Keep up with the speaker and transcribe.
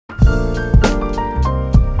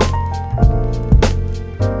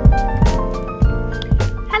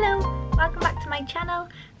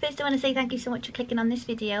want to say thank you so much for clicking on this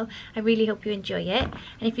video. I really hope you enjoy it.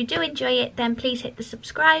 And if you do enjoy it, then please hit the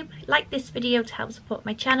subscribe, like this video to help support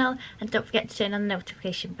my channel, and don't forget to turn on the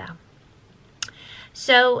notification bell.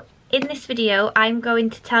 So in this video, I'm going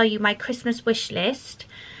to tell you my Christmas wish list.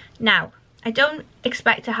 Now, I don't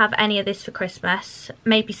expect to have any of this for Christmas.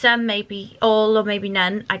 Maybe some, maybe all, or maybe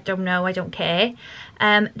none. I don't know, I don't care.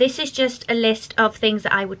 This is just a list of things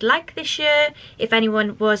that I would like this year, if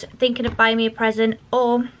anyone was thinking of buying me a present,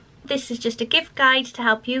 or this is just a gift guide to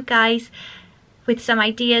help you guys with some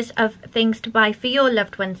ideas of things to buy for your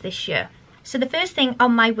loved ones this year. So the first thing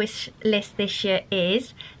on my wish list this year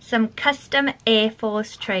is some custom Air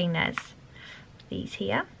Force trainers. These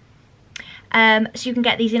here. So you can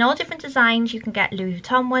get these in all different designs. You can get Louis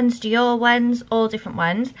Vuitton ones, Dior ones, all different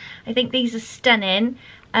ones. I think these are stunning.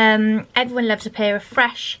 Everyone loves a pair of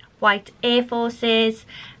fresh white Air Forces.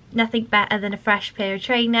 Nothing better than a fresh pair of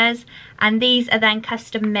trainers. And these are then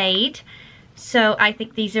custom made. So I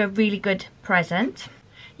think these are a really good present.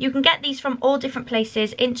 You can get these from all different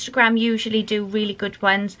places. Instagram usually do really good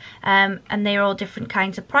ones, and they're all different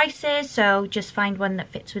kinds of prices. So just find one that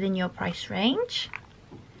fits within your price range.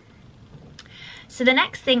 So the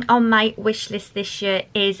next thing on my wish list this year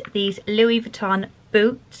is these Louis Vuitton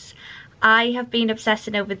boots. I have been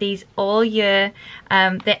obsessing over these all year.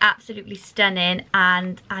 They're absolutely stunning,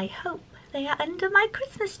 and I hope they are under my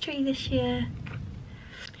Christmas tree this year.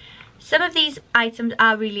 Some of these items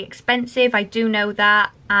are really expensive, I do know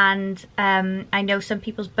that, and I know some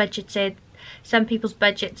people's budgets are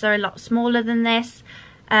a lot smaller than this.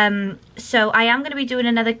 So I am going to be doing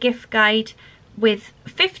another gift guide with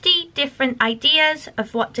 50 different ideas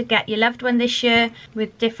of what to get your loved one this year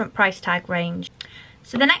with different price tag range.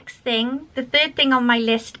 So the next thing, the third thing on my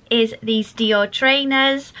list is these Dior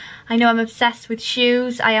trainers. I know I'm obsessed with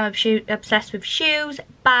shoes. I am obsessed with shoes,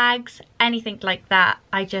 bags, anything like that.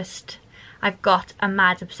 I've got a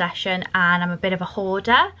mad obsession, and I'm a bit of a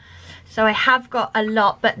hoarder. So I have got a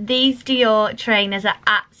lot, but these Dior trainers are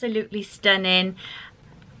absolutely stunning.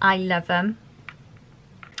 I love them.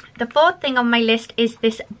 The fourth thing on my list is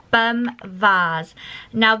this bum vase.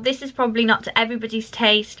 Now this is probably not to everybody's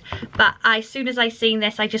taste, but as soon as I seen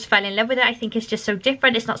this, I just fell in love with it. I think it's just so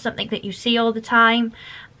different. It's not something that you see all the time,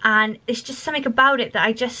 and it's just something about it that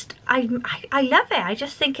I love it. I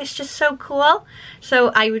just think it's just so cool.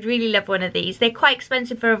 So I would really love one of these. They're quite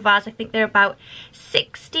expensive for a vase. I think they're about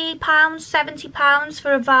 £60, £70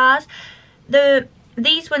 for a vase.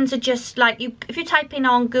 These ones are just like, if you type in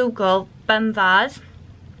on Google bum vase,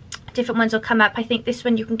 different ones will come up. I think this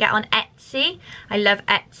one you can get on Etsy. I love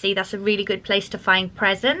Etsy. That's a really good place to find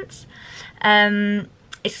presents.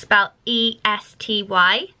 It's spelled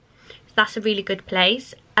E-S-T-Y. That's a really good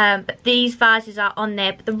place. But these vases are on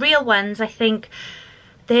there. But the real ones, I think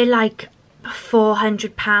they're like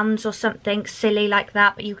 £400 or something silly like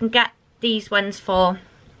that. But you can get these ones for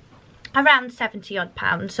around 70 odd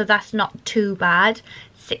pounds. So that's not too bad.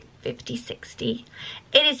 50, 60.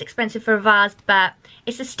 It is expensive for a vase, but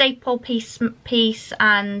it's a staple piece,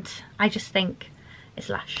 and I just think it's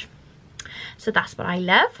lush. So that's what I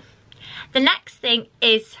love. The next thing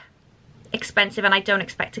is expensive, and I don't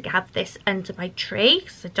expect to have this under my tree,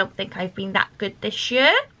 so I don't think I've been that good this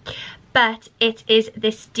year. But it is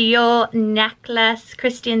this Dior necklace,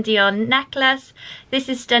 Christian Dior necklace. This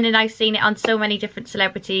is stunning. I've seen it on so many different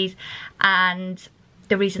celebrities, and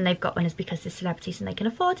the reason they've got one is because they're celebrities and they can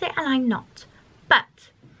afford it, and I'm not. But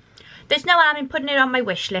there's no harm in putting it on my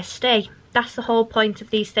wish list, eh? That's the whole point of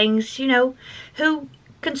these things, you know. Who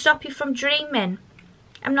can stop you from dreaming?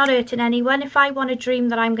 I'm not hurting anyone. If I want to dream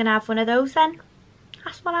that I'm going to have one of those, then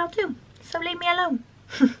that's what I'll do. So leave me alone.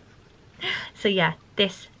 So yeah,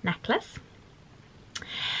 this necklace.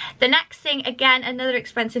 The next thing, again, another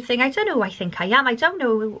expensive thing. I don't know who I think I am. I don't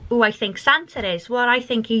know who I think Santa is, what I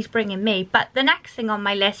think he's bringing me. But the next thing on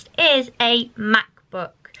my list is a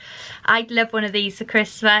MacBook. I'd love one of these for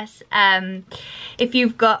Christmas. If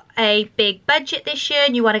you've got a big budget this year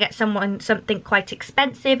and you want to get something quite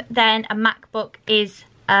expensive, then a MacBook is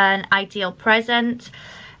an ideal present.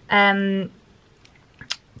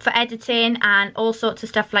 For editing and all sorts of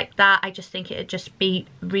stuff like that, I just think it would just be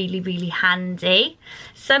really, really handy.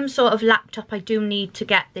 Some sort of laptop I do need to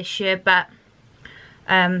get this year, but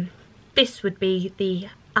this would be the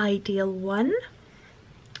ideal one.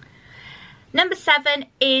 Number 7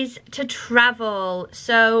 is to travel.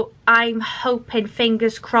 So I'm hoping,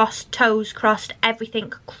 fingers crossed, toes crossed, everything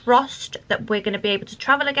crossed, that we're going to be able to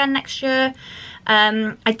travel again next year.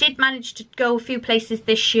 I did manage to go a few places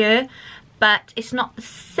this year, but it's not the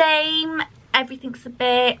same. Everything's a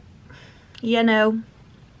bit, you know,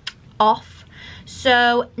 off.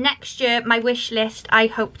 So next year, my wish list, I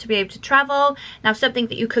hope to be able to travel. Now, something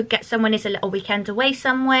that you could get someone is a little weekend away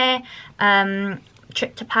somewhere,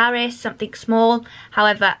 trip to Paris, something small.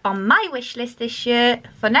 However, on my wish list this year,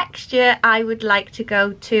 for next year, I would like to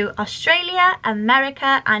go to Australia,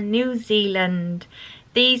 America and New Zealand.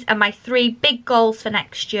 These are my 3 big goals for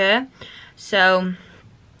next year. So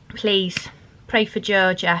please pray for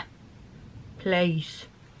Giorgia, please.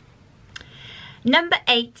 Number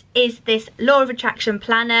 8 is this Law of Attraction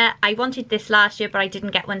planner. I wanted this last year, but I didn't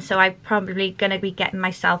get one, so I'm probably going to be getting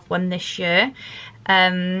myself one this year.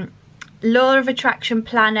 Law of Attraction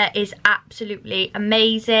planner is absolutely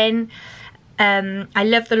amazing. I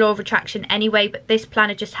love the Law of Attraction anyway, but this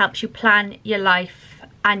planner just helps you plan your life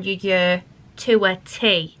and your year to a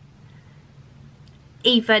T.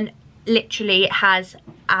 Even literally, it has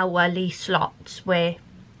hourly slots where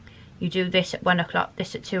you do this at 1 o'clock,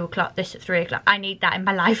 this at 2 o'clock, this at 3 o'clock. I need that in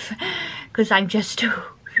my life because I'm just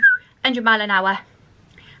 100 mile an hour.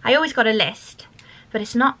 I always got a list, but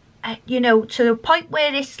it's not, you know, to the point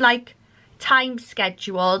where it's like time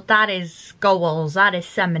schedule. That is goals. That is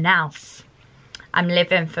something else. I'm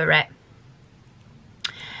living for it.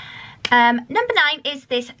 Number 9 is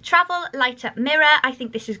this travel light up mirror. I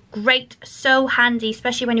think this is great, so handy,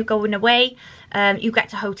 especially when you're going away. You get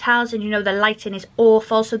to hotels and you know the lighting is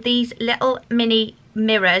awful. So these little mini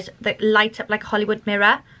mirrors that light up like a Hollywood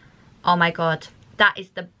mirror. Oh my God, that is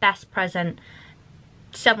the best present.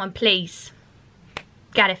 Someone please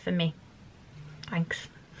get it for me. Thanks.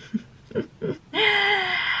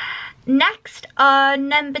 Next,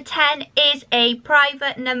 number 10 is a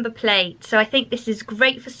private number plate. So I think this is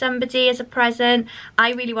great for somebody as a present.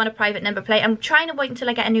 I really want a private number plate. I'm trying to wait until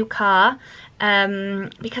I get a new car,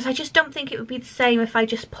 because I just don't think it would be the same if I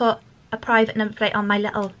just put a private number plate on my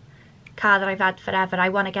little car that I've had forever. I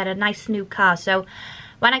want to get a nice new car. So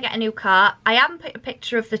when I get a new car, I haven't put a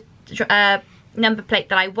picture of the number plate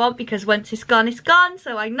that I want, because once it's gone, it's gone.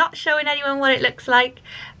 So I'm not showing anyone what it looks like.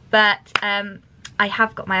 But I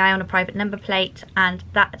have got my eye on a private number plate, and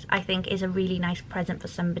that I think is a really nice present for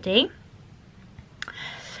somebody.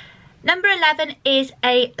 Number 11 is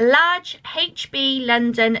a large HB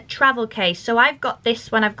London travel case. So I've got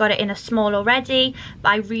this one, I've got it in a small already, but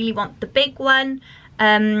I really want the big one.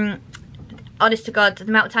 Honest to God, the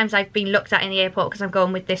amount of times I've been looked at in the airport because I'm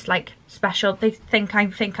going with this like special, they think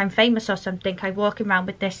I'm famous or something. I'm walking around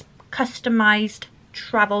with this customized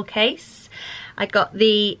travel case. I got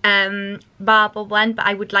the marble one, but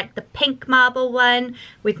I would like the pink marble one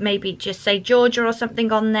with maybe just say Giorgia or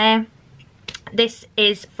something on there. This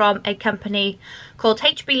is from a company called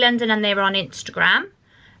HB London and they're on Instagram.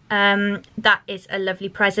 That is a lovely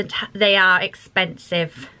present. They are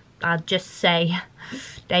expensive, I'll just say.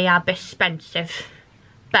 They are expensive,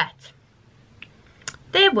 but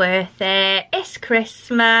they're worth it. It's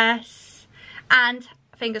Christmas and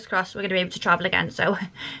fingers crossed we're going to be able to travel again, so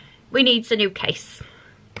we need a new case.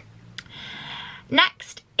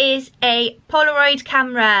 Next is a Polaroid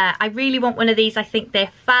camera. I really want one of these. I think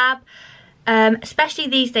they're fab. Especially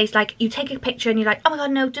these days, like you take a picture and you're like, oh my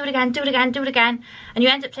God, no, do it again, do it again, do it again. And you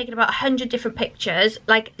end up taking about 100 different pictures.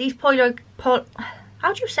 Like these Polaroid,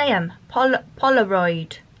 how do you say them?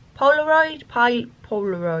 Polaroid.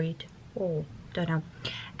 Oh, don't know.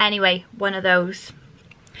 Anyway, one of those.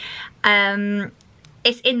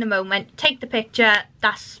 It's in the moment. Take the picture.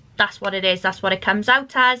 That's what it is. That's what it comes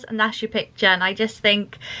out as, and that's your picture. And I just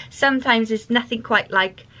think sometimes there's nothing quite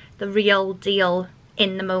like the real deal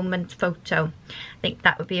in the moment photo. I think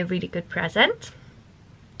that would be a really good present.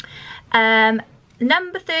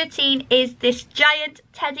 Number 13 is this giant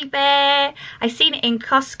teddy bear. I seen it in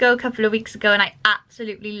Costco a couple of weeks ago and I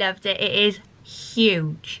absolutely loved it. It is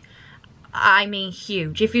huge. I mean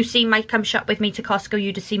huge. If you've seen my come shop with me to Costco,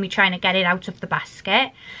 you'd have seen me trying to get it out of the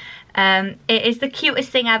basket. It is the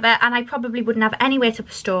cutest thing ever, and I probably wouldn't have anywhere to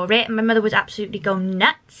store it. My mother would absolutely go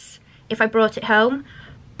nuts if I brought it home.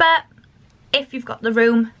 But if you've got the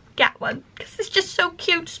room, get one, because it's just so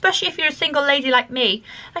cute, especially if you're a single lady like me.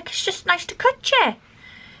 Like, it's just nice to cut you.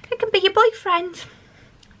 It can be your boyfriend.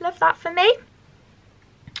 Love that for me.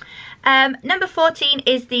 Number 14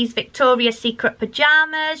 is these Victoria's Secret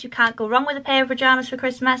pyjamas. You can't go wrong with a pair of pyjamas for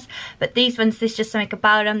Christmas. But these ones, there's just something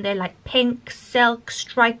about them. They're like pink, silk,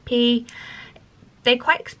 stripy. They're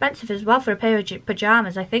quite expensive as well for a pair of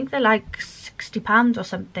pyjamas. I think they're like £60 or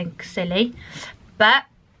something silly. But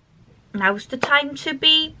now's the time to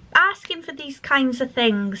be asking for these kinds of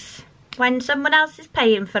things when someone else is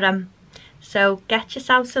paying for them. So get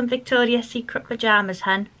yourself some Victoria's Secret pyjamas,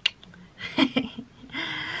 hun.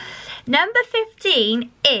 Number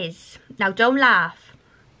 15 is, now don't laugh,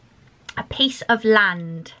 a piece of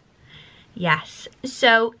land. Yes.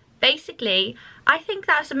 So basically, I think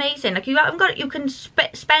that's amazing. Like, you can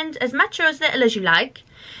spend as much or as little as you like,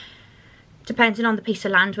 depending on the piece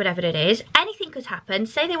of land, whatever it is. Anything could happen.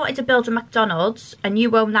 Say they wanted to build a McDonald's and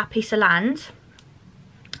you own that piece of land.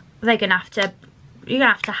 You're gonna have to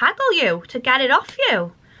haggle you to get it off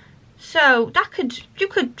you. So you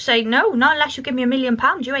could say no, not unless you give me £1 million.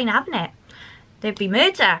 You ain't having it. There'd be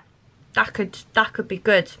murder. That could be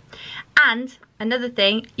good. And another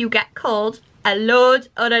thing, you get called a lord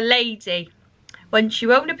or a lady. Once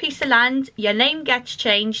you own a piece of land, your name gets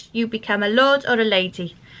changed. You become a lord or a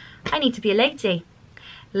lady. I need to be a lady.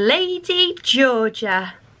 Lady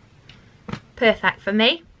Giorgia. Perfect for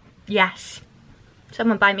me. Yes.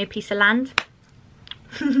 Someone buy me a piece of land.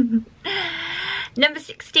 Number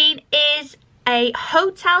 16 is a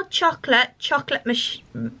hotel chocolate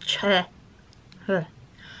machine.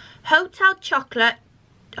 Hotel chocolate,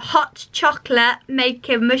 hot chocolate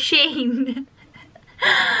making machine.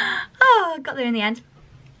 Oh, got there in the end.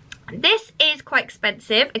 This is quite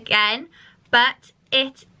expensive again, but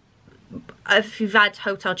if you've had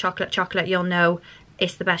hotel chocolate, you'll know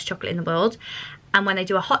it's the best chocolate in the world. And when they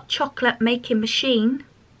do a hot chocolate making machine,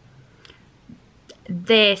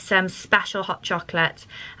 there's some special hot chocolate.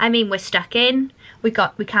 I mean, we're stuck in. We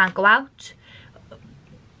can't go out.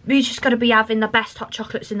 We just got to be having the best hot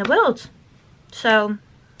chocolates in the world. So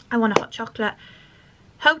I want a hot chocolate.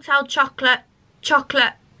 Hotel chocolate,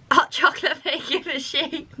 hot chocolate making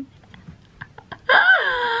machine.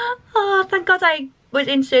 Oh, thank God I was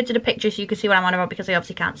inserted a picture so you can see what I'm on about, because I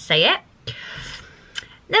obviously can't say it.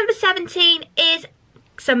 Number 17 is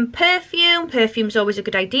some perfume. Perfume's always a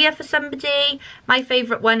good idea for somebody. My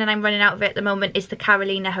favourite one, and I'm running out of it at the moment, is the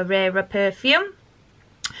Carolina Herrera perfume.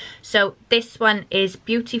 So this one is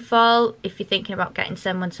beautiful. If you're thinking about getting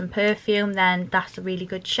someone some perfume, then that's a really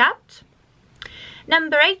good shout.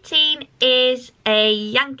 Number 18 is a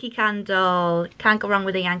Yankee candle. Can't go wrong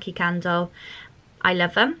with a Yankee candle. I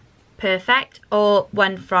love them. Perfect. Or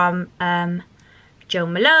one from Jo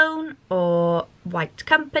Malone or White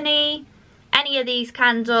Company. Any of these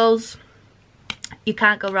candles, you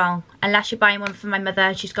can't go wrong. Unless you're buying one for my mother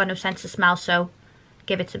and she's got no sense of smell, so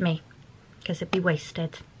give it to me, because it'd be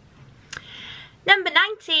wasted. Number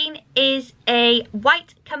 19 is a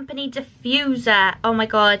White Company diffuser. Oh my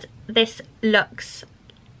God, this looks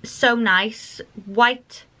so nice.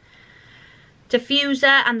 White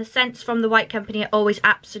diffuser, and the scents from the White Company are always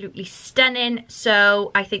absolutely stunning.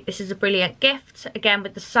 So I think this is a brilliant gift. Again,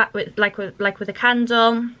 with the like with a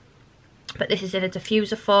candle, but this is in a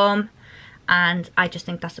diffuser form, and I just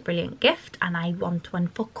think that's a brilliant gift, and I want one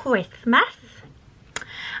for Christmas.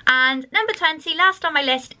 And number 20, last on my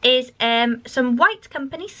list, is some White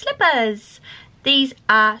Company slippers. These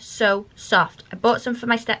are so soft. I bought some for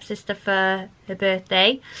my stepsister for her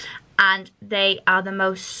birthday, and they are the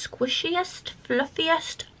most squishiest,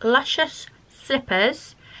 fluffiest, luscious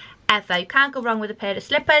slippers ever. You can't go wrong with a pair of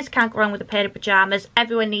slippers, can't go wrong with a pair of pyjamas.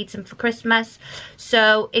 Everyone needs them for Christmas.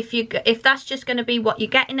 So if that's just going to be what you're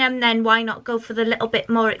getting them, then why not go for the little bit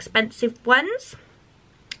more expensive ones?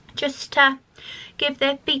 Just to give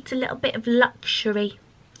their feet a little bit of luxury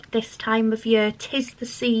this time of year. 'Tis the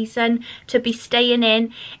season to be staying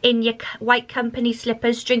in your White Company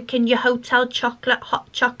slippers, drinking your hotel chocolate,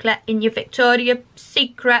 hot chocolate, in your Victoria's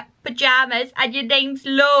Secret pyjamas, and your name's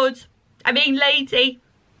lady.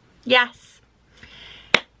 Yes,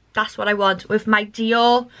 that's what I want, with my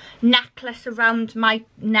Dior necklace around my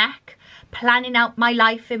neck, planning out my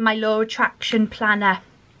life in my law attraction planner.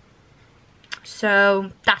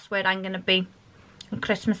 So that's where I'm going to be on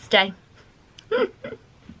Christmas Day.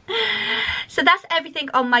 So that's everything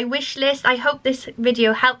on my wish list. I hope this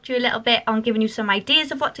video helped you a little bit on giving you some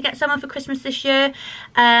ideas of what to get someone for Christmas this year.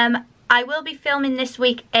 I will be filming this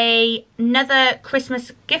week another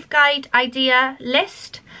Christmas gift guide idea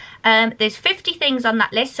list. There's 50 things on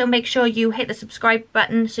that list, so make sure you hit the subscribe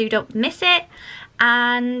button so you don't miss it.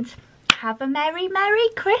 And have a merry, merry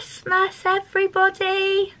Christmas,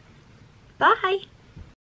 everybody. Bye.